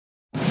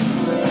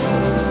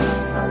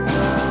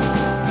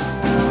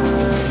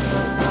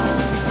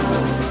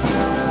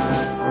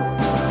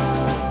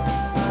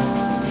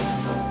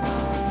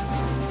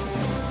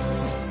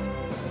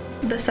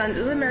Sons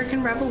of the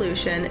American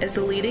Revolution is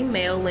the leading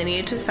male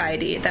lineage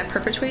society that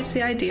perpetuates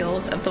the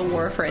ideals of the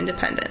War for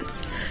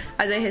Independence.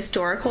 As a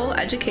historical,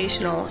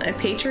 educational, and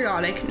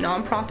patriotic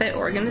nonprofit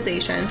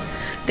organization,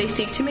 they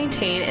seek to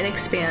maintain and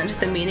expand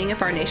the meaning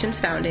of our nation's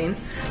founding,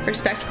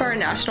 respect for our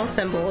national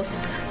symbols,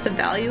 the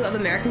value of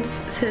American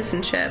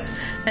citizenship,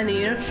 and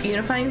the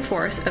unifying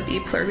force of E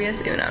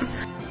pluribus unum.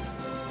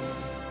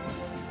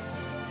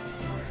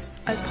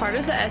 As part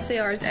of the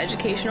SAR's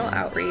educational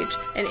outreach,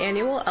 an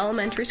annual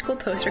elementary school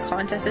poster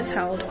contest is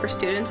held for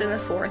students in the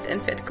 4th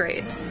and 5th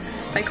grades.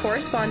 By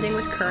corresponding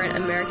with current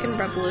American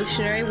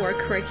Revolutionary War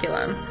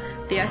curriculum,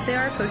 the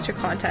SAR poster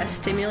contest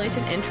stimulates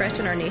an interest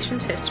in our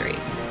nation's history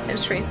and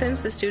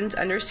strengthens the students'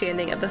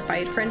 understanding of the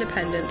fight for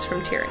independence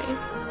from tyranny.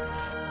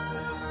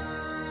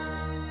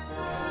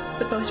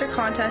 The poster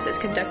contest is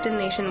conducted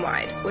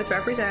nationwide, with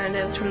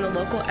representatives from the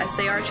local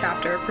SAR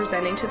chapter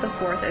presenting to the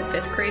 4th and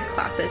 5th grade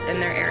classes in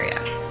their area.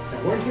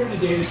 Now we're here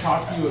today to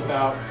talk to you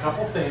about a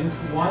couple things.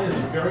 One is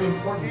a very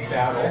important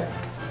battle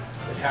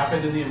that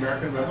happened in the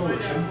American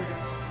Revolution,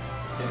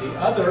 and the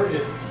other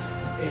is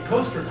a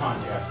poster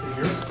contest that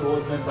your school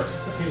has been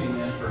participating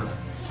in for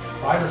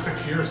 5 or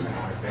 6 years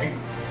now, I think.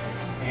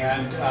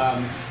 And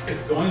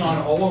it's going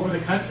on all over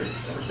the country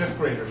for 5th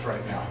graders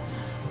right now.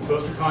 The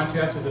poster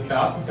contest is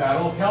about the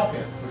Battle of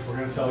Cowpens, which we're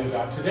going to tell you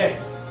about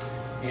today.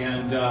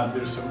 And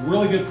there's some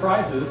really good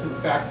prizes. In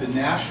fact, the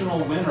national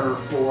winner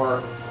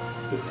for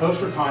this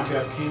poster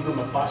contest came from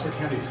a Placer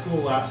County school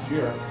last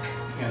year,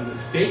 and the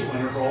state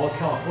winner for all of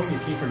California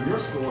came from your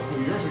school a few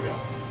years ago.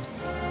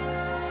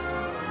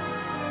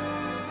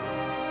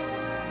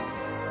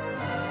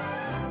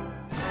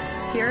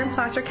 Here in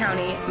Placer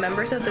County,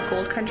 members of the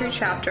Gold Country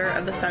chapter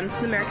of the Sons of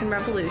the American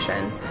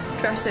Revolution,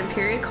 dressed in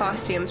period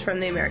costumes from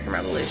the American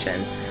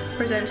Revolution,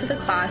 present to the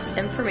class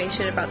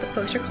information about the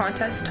poster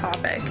contest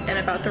topic and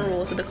about the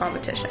rules of the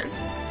competition.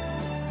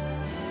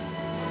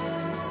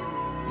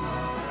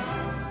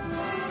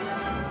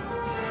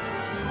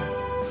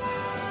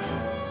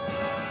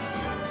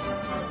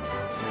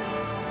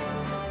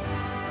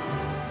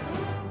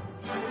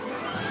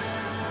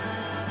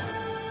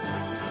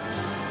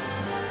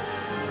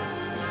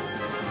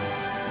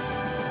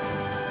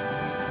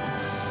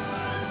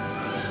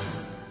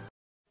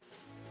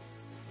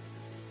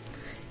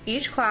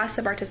 Each class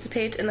that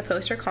participates in the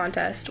poster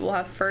contest will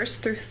have 1st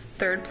through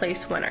 3rd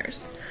place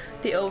winners.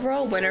 The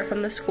overall winner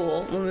from the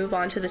school will move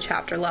on to the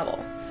chapter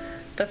level.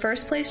 The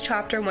 1st place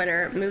chapter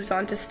winner moves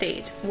on to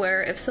state,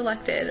 where, if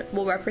selected,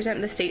 will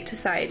represent the state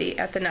society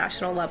at the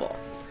national level.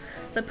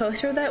 The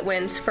poster that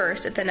wins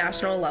 1st at the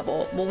national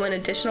level will win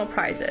additional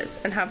prizes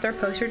and have their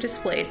poster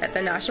displayed at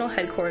the national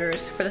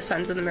headquarters for the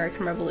Sons of the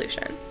American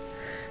Revolution.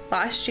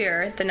 Last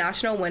year, the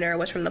national winner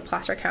was from the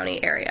Placer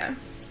County area.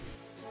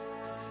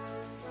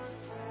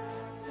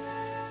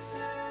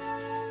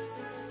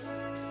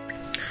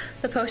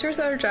 The posters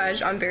are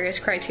judged on various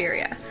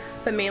criteria,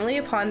 but mainly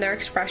upon their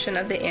expression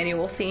of the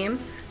annual theme,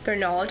 their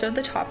knowledge of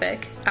the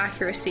topic,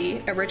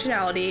 accuracy,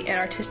 originality, and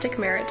artistic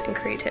merit and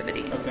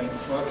creativity. Okay,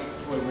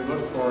 what we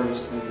look for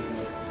is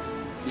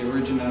the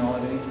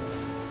originality,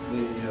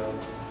 the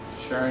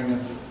sharing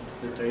of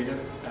the data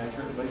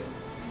accurately,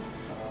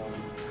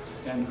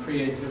 and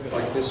creativity.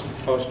 Like this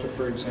poster,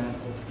 for example,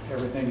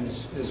 everything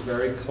is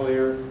very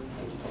clear,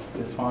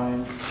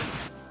 defined.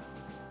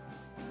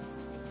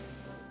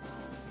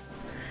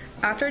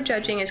 After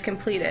judging is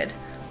completed,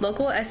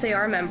 local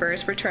SAR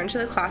members return to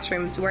the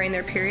classrooms wearing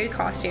their period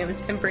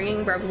costumes and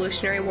bringing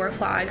Revolutionary War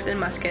flags and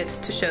muskets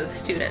to show the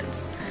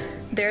students.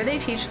 There they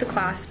teach the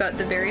class about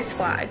the various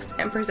flags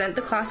and present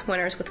the class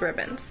winners with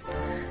ribbons.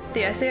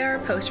 The SAR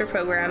poster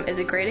program is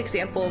a great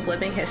example of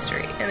living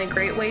history and a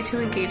great way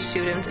to engage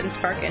students and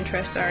spark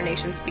interest in our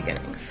nation's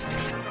beginnings.